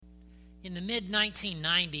In the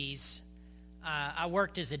mid-1990s, I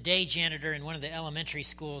worked as a day janitor in one of the elementary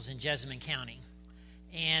schools in Jessamine County.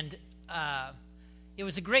 And it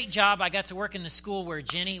was a great job. I got to work in the school where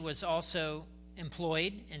Jenny was also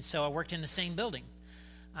employed, and so I worked in the same building.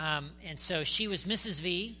 And so she was Mrs.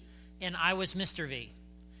 V, and I was Mr. V.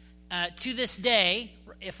 To this day,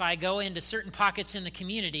 if I go into certain pockets in the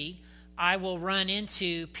community, I will run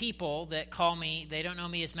into people that call me. They don't know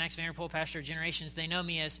me as Max Vanderpool, pastor of Generations. They know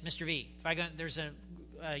me as Mr. V. If I go, there's a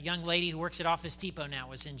young lady who works at Office Depot now,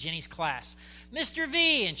 was in Jenny's class, Mr.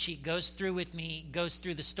 V, and she goes through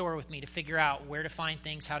the store with me to figure out where to find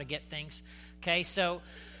things, how to get things. Okay, so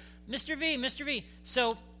Mr. V.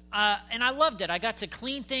 So, and I loved it. I got to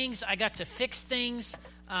clean things. I got to fix things.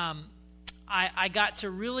 I got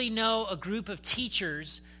to really know a group of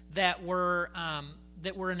teachers that were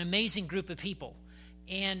an amazing group of people.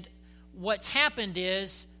 And what's happened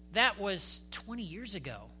is that was 20 years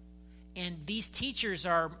ago. And these teachers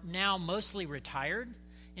are now mostly retired.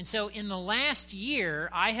 And so in the last year,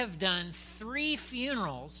 I have done 3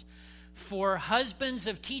 funerals for husbands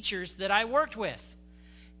of teachers that I worked with.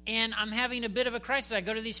 And I'm having a bit of a crisis. I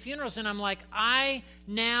go to these funerals and I'm like, I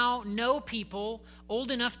now know people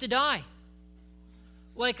old enough to die.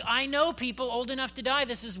 Like, I know people old enough to die.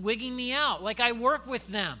 This is wigging me out. Like, I work with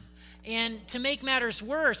them. And to make matters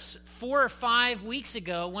worse, 4 or 5 weeks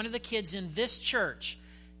ago, one of the kids in this church,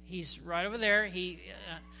 he's right over there. He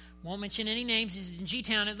won't mention any names. He's in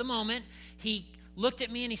G-Town at the moment. He looked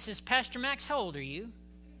at me and he says, Pastor Max, how old are you?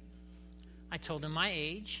 I told him my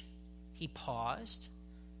age. He paused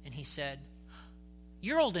and he said,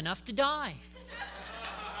 you're old enough to die.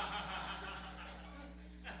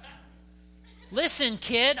 Listen,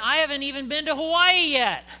 kid, I haven't even been to Hawaii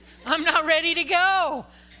yet. I'm not ready to go,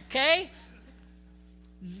 okay?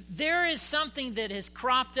 There is something that has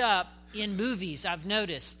cropped up in movies, I've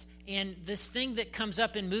noticed. And this thing that comes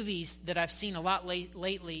up in movies that I've seen a lot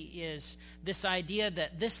lately is this idea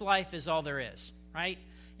that this life is all there is, right?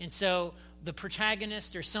 And so the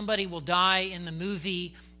protagonist or somebody will die in the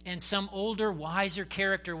movie, and some older, wiser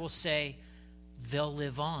character will say, they'll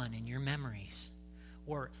live on in your memories.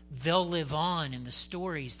 Or they'll live on in the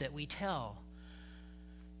stories that we tell.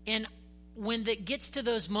 And when that gets to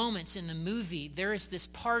those moments in the movie, there is this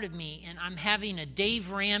part of me, and I'm having a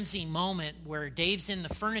Dave Ramsey moment where Dave's in the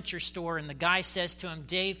furniture store and the guy says to him,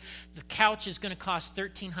 Dave, the couch is going to cost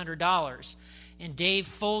 $1,300. And Dave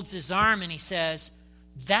folds his arm and he says,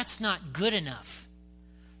 that's not good enough,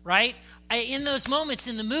 right? In those moments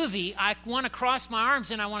in the movie, I want to cross my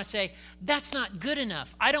arms and I want to say, that's not good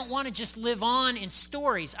enough. I don't want to just live on in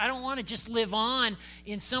stories. I don't want to just live on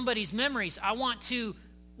in somebody's memories. I want to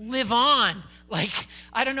live on. Like,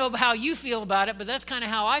 I don't know how you feel about it, but that's kind of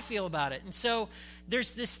how I feel about it. And so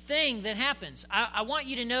there's this thing that happens. I want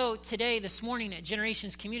you to know today, this morning at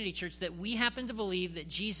Generations Community Church, that we happen to believe that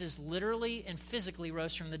Jesus literally and physically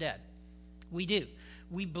rose from the dead. We do.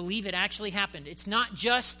 We believe it actually happened. It's not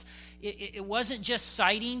just... It wasn't just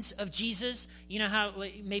sightings of Jesus. You know how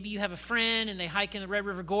maybe you have a friend and they hike in the Red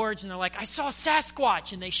River Gorge and they're like, I saw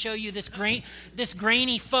Sasquatch, and they show you this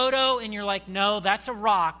grainy photo and you're like, no, that's a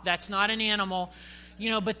rock. That's not an animal.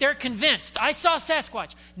 But they're convinced. I saw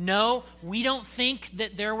Sasquatch. No, we don't think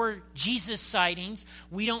that there were Jesus sightings.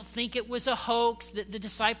 We don't think it was a hoax that the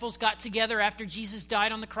disciples got together after Jesus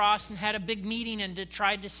died on the cross and had a big meeting and to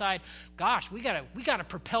try to decide, gosh, we gotta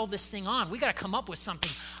propel this thing on. We got to come up with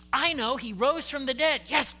something. I know he rose from the dead.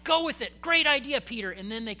 Yes, go with it. Great idea, Peter.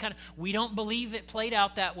 And then we don't believe it played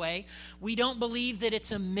out that way. We don't believe that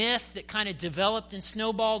it's a myth that kind of developed and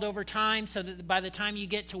snowballed over time so that by the time you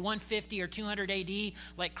get to 150 or 200 AD,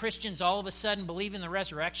 like Christians all of a sudden believe in the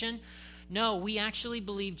resurrection. No, we actually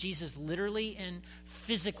believe Jesus literally and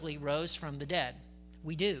physically rose from the dead.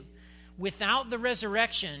 We do. Without the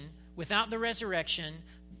resurrection,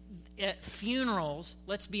 at funerals,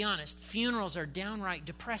 let's be honest, funerals are downright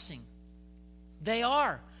depressing. They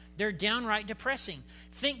are. They're downright depressing.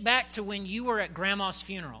 Think back to when you were at grandma's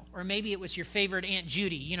funeral, or maybe it was your favorite Aunt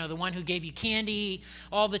Judy, the one who gave you candy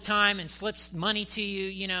all the time and slips money to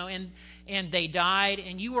you, and they died,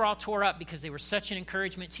 and you were all tore up because they were such an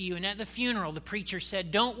encouragement to you. And at the funeral, the preacher said,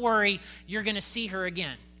 don't worry, you're going to see her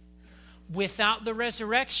again. Without the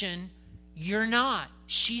resurrection, you're not.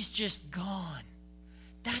 She's just gone.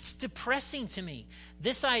 That's depressing to me.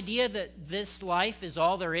 This idea that this life is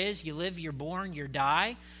all there is, you live, you're born, you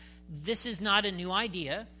die, this is not a new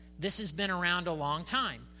idea. This has been around a long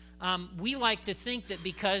time. We like to think that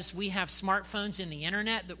because we have smartphones and the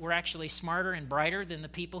internet that we're actually smarter and brighter than the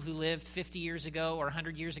people who lived 50 years ago or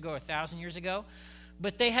 100 years ago or 1,000 years ago.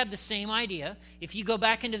 but they had the same idea. If you go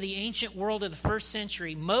back into the ancient world of the first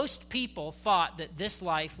century, most people thought that this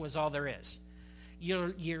life was all there is.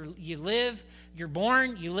 You live, you're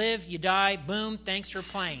born, you live, you die, boom, thanks for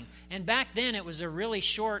playing. And back then it was a really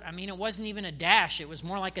short, it wasn't even a dash, it was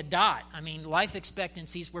more like a dot. Life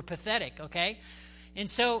expectancies were pathetic, okay? And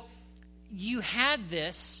so you had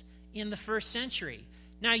this in the first century.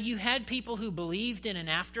 Now, you had people who believed in an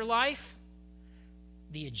afterlife,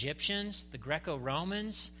 the Egyptians, the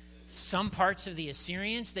Greco-Romans, some parts of the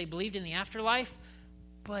Assyrians, they believed in the afterlife,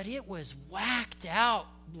 but it was whacked out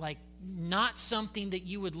like not something that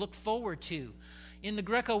you would look forward to. In the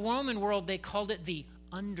Greco-Roman world, they called it the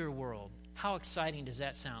underworld. How exciting does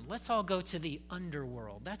that sound? Let's all go to the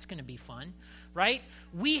underworld. That's going to be fun, right?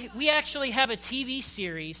 We actually have a TV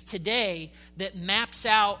series today that maps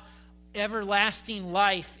out everlasting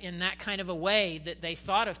life in that kind of a way that they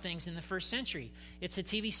thought of things in the first century. It's a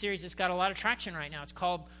TV series that's got a lot of traction right now. It's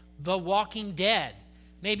called The Walking Dead.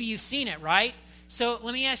 Maybe you've seen it, right? So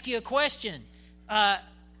let me ask you a question.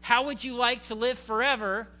 How would you like to live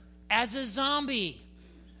forever as a zombie?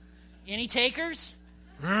 Any takers?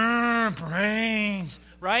 Brains,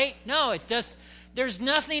 right? No, it does. There's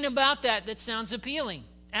nothing about that sounds appealing.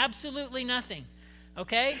 Absolutely nothing.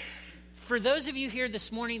 Okay? For those of you here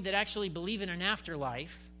this morning that actually believe in an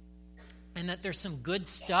afterlife and that there's some good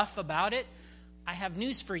stuff about it, I have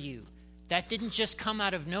news for you. That didn't just come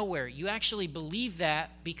out of nowhere. You actually believe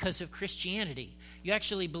that because of Christianity. You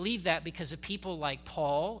actually believe that because of people like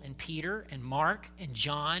Paul and Peter and Mark and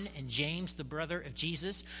John and James, the brother of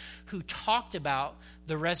Jesus, who talked about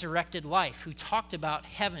the resurrected life, who talked about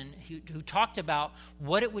heaven, who talked about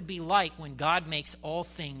what it would be like when God makes all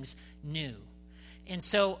things new. And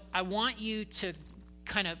so I want you to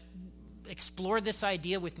kind of explore this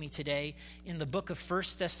idea with me today in the book of 1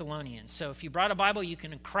 Thessalonians. So if you brought a Bible, you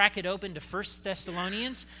can crack it open to 1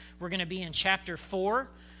 Thessalonians. We're going to be in chapter 4.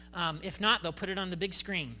 If not, they'll put it on the big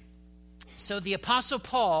screen. So the Apostle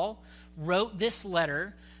Paul wrote this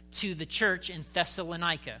letter to the church in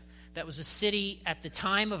Thessalonica. That was a city at the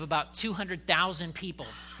time of about 200,000 people.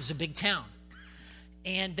 It was a big town.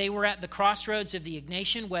 And they were at the crossroads of the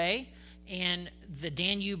Ignatian Way and the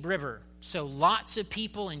Danube River. So lots of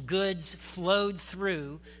people and goods flowed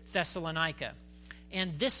through Thessalonica.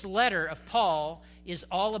 And this letter of Paul is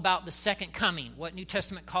all about the second coming, what New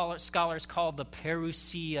Testament scholars call the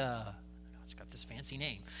parousia. It's got this fancy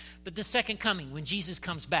name. But the second coming, when Jesus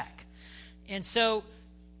comes back. And so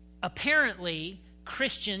apparently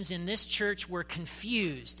Christians in this church were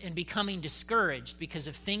confused and becoming discouraged because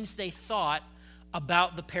of things they thought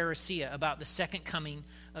about the parousia, about the second coming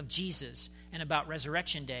of Jesus and about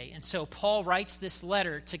Resurrection Day. And so Paul writes this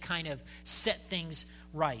letter to kind of set things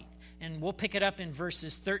right. And we'll pick it up in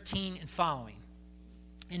verses 13 and following.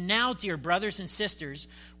 And now, dear brothers and sisters,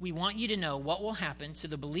 we want you to know what will happen to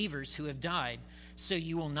the believers who have died, so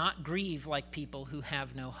you will not grieve like people who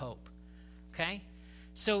have no hope. Okay?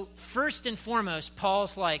 So first and foremost,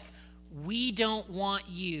 Paul's like, we don't want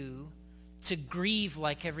you to grieve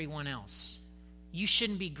like everyone else. You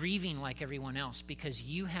shouldn't be grieving like everyone else because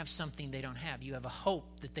you have something they don't have. You have a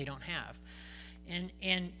hope that they don't have.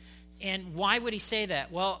 And why would he say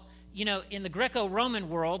that? Well, in the Greco-Roman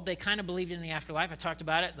world, they kind of believed in the afterlife. I talked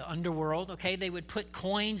about it, the underworld, okay? They would put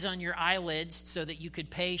coins on your eyelids so that you could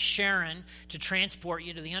pay Sharon to transport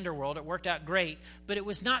you to the underworld. It worked out great, but it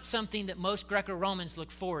was not something that most Greco-Romans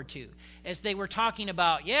looked forward to. As they were talking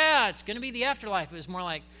about, it's going to be the afterlife, it was more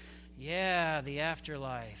like, the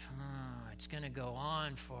afterlife, it's going to go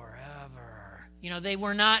on forever. They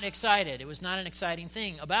were not excited. It was not an exciting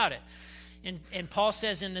thing about it. And Paul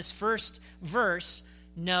says in this first verse,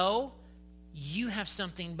 no, you have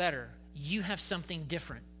something better. You have something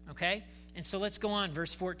different, okay? And so let's go on,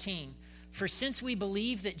 verse 14. For since we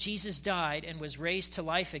believe that Jesus died and was raised to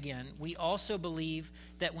life again, we also believe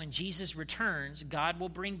that when Jesus returns, God will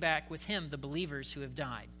bring back with him the believers who have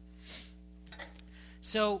died.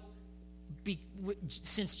 So,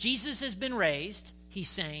 since Jesus has been raised, he's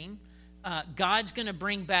saying, God's going to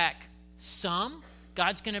bring back some.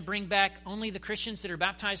 God's going to bring back only the Christians that are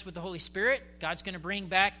baptized with the Holy Spirit. God's going to bring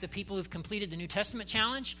back the people who've completed the New Testament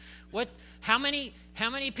challenge. How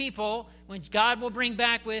many people, when God will bring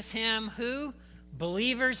back with him, who?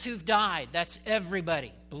 Believers who've died. That's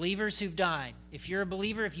everybody. Believers who've died. If you're a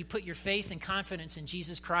believer, if you put your faith and confidence in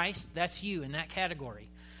Jesus Christ, that's you in that category.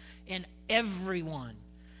 And everyone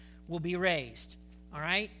will be raised. All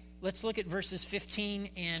right? Let's look at verses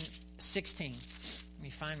 15 and 16. Let me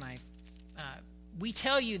find my... we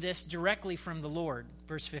tell you this directly from the Lord,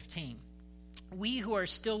 verse 15. We who are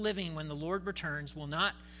still living when the Lord returns will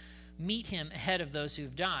not meet him ahead of those who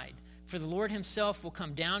have died. For the Lord himself will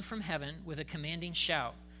come down from heaven with a commanding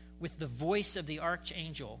shout, with the voice of the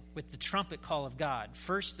archangel, with the trumpet call of God.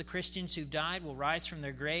 First, the Christians who died will rise from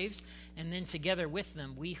their graves, and then together with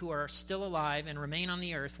them, we who are still alive and remain on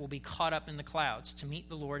the earth will be caught up in the clouds to meet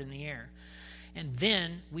the Lord in the air. And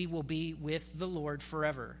then we will be with the Lord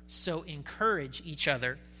forever. So encourage each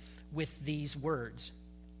other with these words.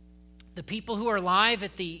 The people who are alive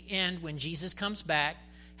at the end when Jesus comes back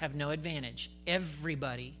have no advantage.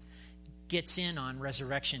 Everybody gets in on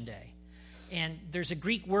Resurrection Day. And there's a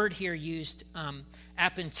Greek word here used,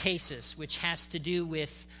 apentesis, which has to do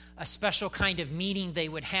with a special kind of meeting they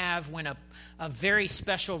would have when a very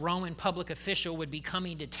special Roman public official would be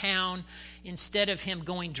coming to town. Instead of him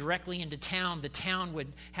going directly into town, the town would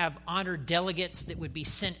have honored delegates that would be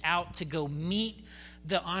sent out to go meet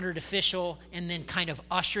the honored official and then kind of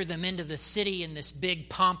usher them into the city in this big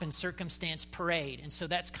pomp and circumstance parade. And so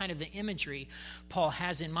that's kind of the imagery Paul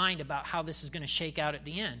has in mind about how this is going to shake out at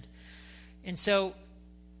the end. And so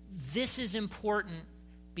this is important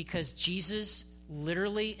because Jesus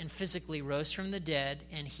literally and physically rose from the dead,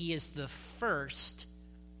 and he is the first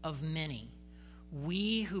of many.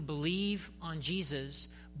 We who believe on Jesus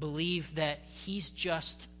believe that he's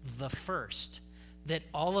just the first, that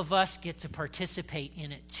all of us get to participate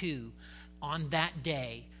in it too on that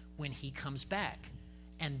day when he comes back.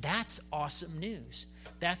 And that's awesome news.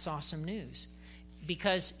 That's awesome news.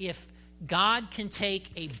 Because if God can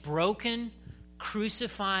take a broken,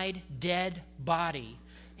 crucified, dead body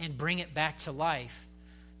and bring it back to life,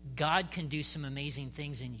 God can do some amazing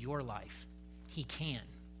things in your life. He can.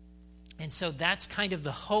 And so that's kind of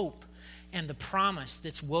the hope and the promise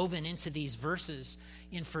that's woven into these verses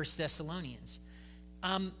in 1 Thessalonians.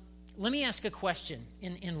 Let me ask a question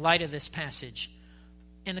in light of this passage.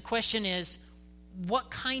 And the question is, what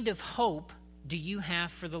kind of hope do you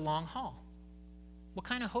have for the long haul? What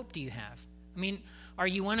kind of hope do you have? I mean, are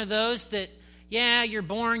you one of those that, yeah, you're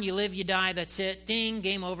born, you live, you die, that's it, ding,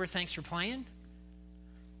 game over, thanks for playing?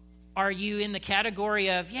 Are you in the category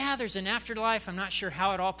of, yeah, there's an afterlife, I'm not sure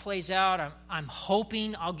how it all plays out, I'm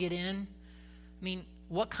hoping I'll get in? I mean,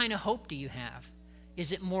 what kind of hope do you have?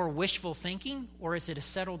 Is it more wishful thinking, or is it a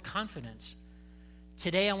settled confidence?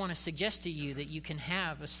 Today I want to suggest to you that you can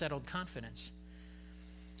have a settled confidence.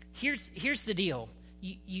 Here's the deal.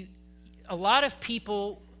 A lot of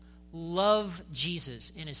people love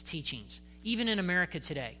Jesus and his teachings, even in America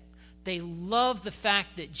today. They love the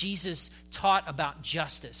fact that Jesus taught about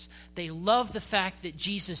justice. They love the fact that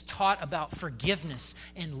Jesus taught about forgiveness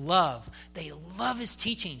and love. They love his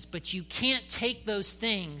teachings, but you can't take those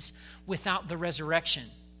things without the resurrection.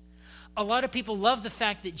 A lot of people love the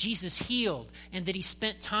fact that Jesus healed and that he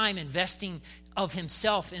spent time investing of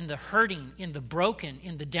himself in the hurting, in the broken,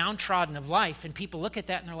 in the downtrodden of life. And people look at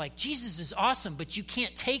that and they're like, Jesus is awesome, but you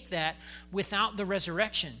can't take that without the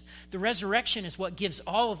resurrection. The resurrection is what gives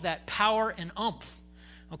all of that power and oomph,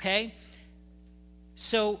 okay?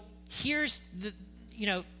 So here's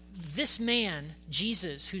this man,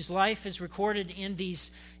 Jesus, whose life is recorded in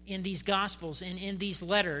these Gospels and in these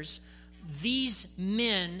letters. These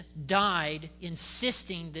men died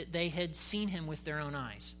insisting that they had seen him with their own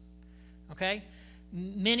eyes. Okay?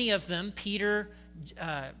 Many of them, Peter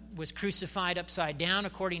was crucified upside down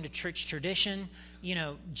according to church tradition.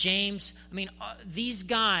 James, these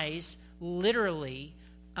guys literally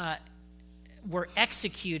were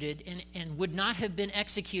executed and would not have been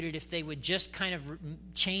executed if they would just kind of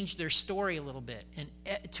change their story a little bit. And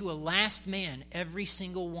to a last man, every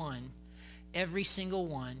single one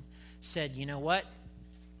said, you know what?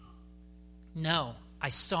 No, I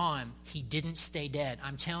saw him. He didn't stay dead.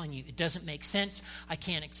 I'm telling you, it doesn't make sense. I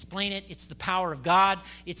can't explain it. It's the power of God.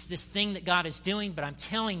 It's this thing that God is doing, but I'm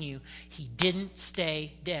telling you, he didn't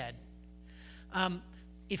stay dead.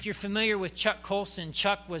 If you're familiar with Chuck Colson,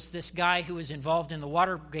 Chuck was this guy who was involved in the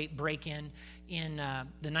Watergate break-in in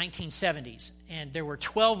the 1970s. And there were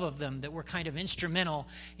 12 of them that were kind of instrumental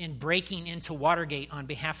in breaking into Watergate on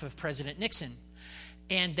behalf of President Nixon.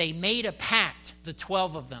 And they made a pact, the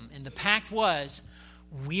 12 of them. And the pact was,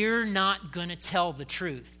 we're not going to tell the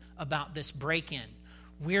truth about this break-in.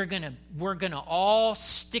 We're going to all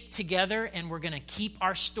stick together, and we're going to keep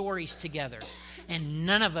our stories together. And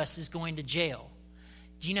none of us is going to jail.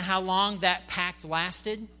 Do you know how long that pact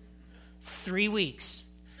lasted? 3 weeks.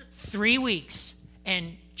 3 weeks.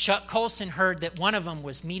 And Chuck Colson heard that one of them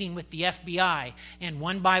was meeting with the FBI, and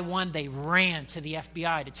one by one they ran to the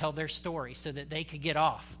FBI to tell their story so that they could get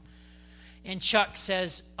off. And Chuck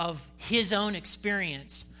says of his own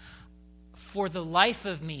experience, for the life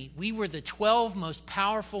of me, we were the 12 most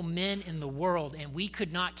powerful men in the world, and we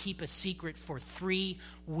could not keep a secret for 3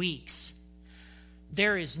 weeks.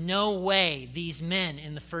 There is no way these men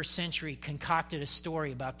in the first century concocted a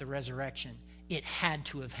story about the resurrection. It had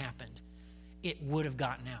to have happened. It would have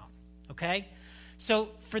gotten out. Okay? So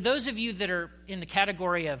for those of you that are in the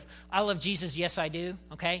category of, I love Jesus, yes I do,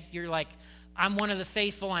 okay? You're like, I'm one of the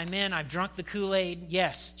faithful, I'm in, I've drunk the Kool-Aid.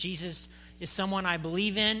 Yes, Jesus is someone I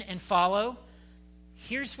believe in and follow.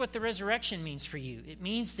 Here's what the resurrection means for you. It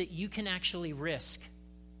means that you can actually risk.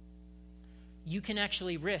 You can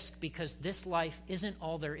actually risk because this life isn't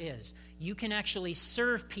all there is. You can actually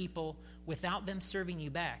serve people without them serving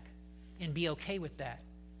you back and be okay with that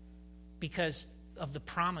because of the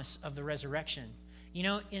promise of the resurrection. You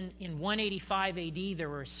know, in 185 AD, there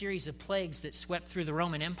were a series of plagues that swept through the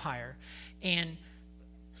Roman Empire, and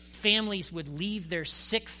families would leave their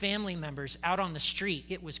sick family members out on the street.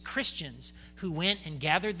 It was Christians who went and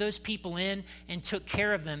gathered those people in and took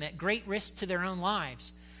care of them at great risk to their own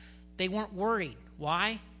lives. They weren't worried.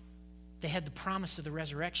 Why? They had the promise of the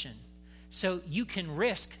resurrection. So you can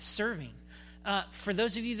risk serving. For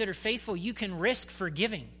those of you that are faithful, you can risk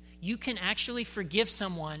forgiving. You can actually forgive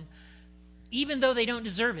someone even though they don't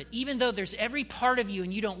deserve it. Even though there's every part of you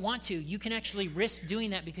and you don't want to, you can actually risk doing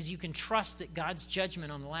that because you can trust that God's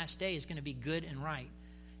judgment on the last day is going to be good and right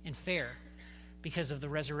and fair because of the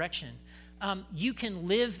resurrection. You can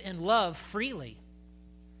live and love freely.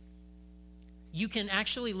 You can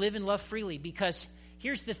actually live and love freely because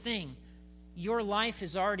here's the thing. Your life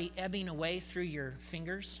is already ebbing away through your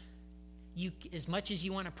fingers. You, as much as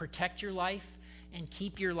you want to protect your life and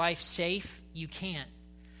keep your life safe, you can't.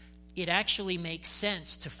 It actually makes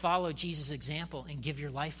sense to follow Jesus' example and give your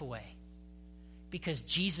life away because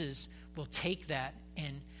Jesus will take that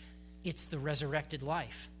and it's the resurrected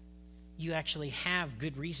life. You actually have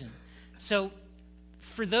good reason. So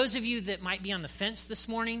for those of you that might be on the fence this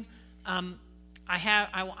morning,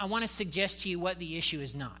 I want to suggest to you what the issue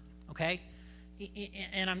is not, okay?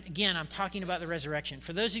 And I'm talking about the resurrection.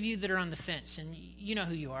 For those of you that are on the fence, and you know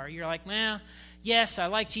who you are, you're like, well, yes, I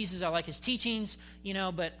like Jesus, I like his teachings,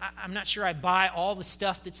 but I'm not sure I buy all the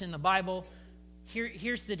stuff that's in the Bible.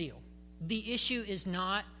 Here's the deal. The issue is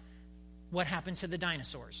not what happened to the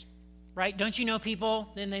dinosaurs, right? Don't you know people?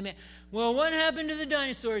 Then what happened to the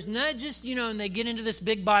dinosaurs? And that just, and they get into this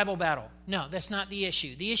big Bible battle. No, that's not the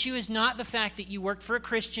issue. The issue is not the fact that you worked for a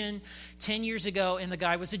Christian 10 years ago and the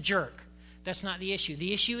guy was a jerk. That's not the issue.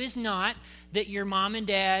 The issue is not that your mom and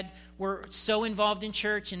dad were so involved in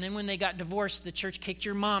church and then when they got divorced, the church kicked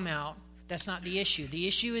your mom out. That's not the issue. The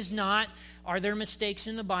issue is not, are there mistakes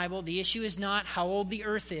in the Bible? The issue is not how old the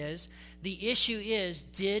earth is. The issue is,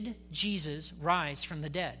 did Jesus rise from the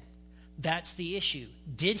dead? That's the issue.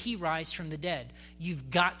 Did he rise from the dead? You've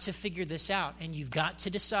got to figure this out and you've got to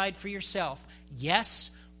decide for yourself, yes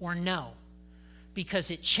or no, because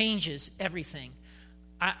it changes everything.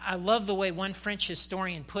 I love the way one French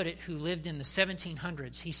historian put it who lived in the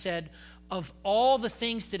 1700s. He said, of all the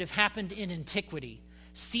things that have happened in antiquity,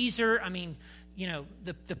 Caesar,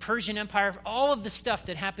 the Persian Empire, all of the stuff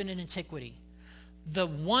that happened in antiquity, the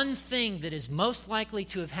one thing that is most likely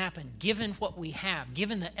to have happened, given what we have,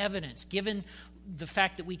 given the evidence, given the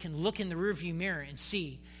fact that we can look in the rearview mirror and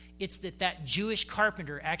see, it's that Jewish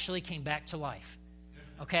carpenter actually came back to life.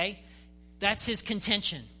 Okay? That's his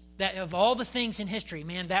contention. That of all the things in history,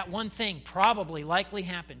 man, that one thing probably likely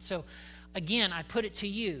happened. So, again, I put it to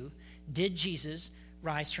you, did Jesus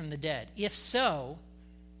rise from the dead? If so,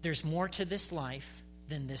 there's more to this life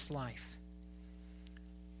than this life.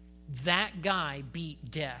 That guy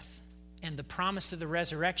beat death. And the promise of the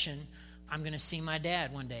resurrection, I'm going to see my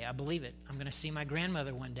dad one day. I believe it. I'm going to see my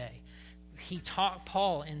grandmother one day. He taught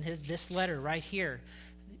Paul in this letter right here.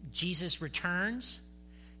 Jesus returns,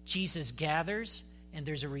 Jesus gathers, and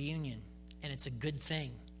there's a reunion, and it's a good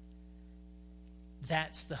thing.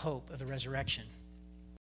 That's the hope of the resurrection.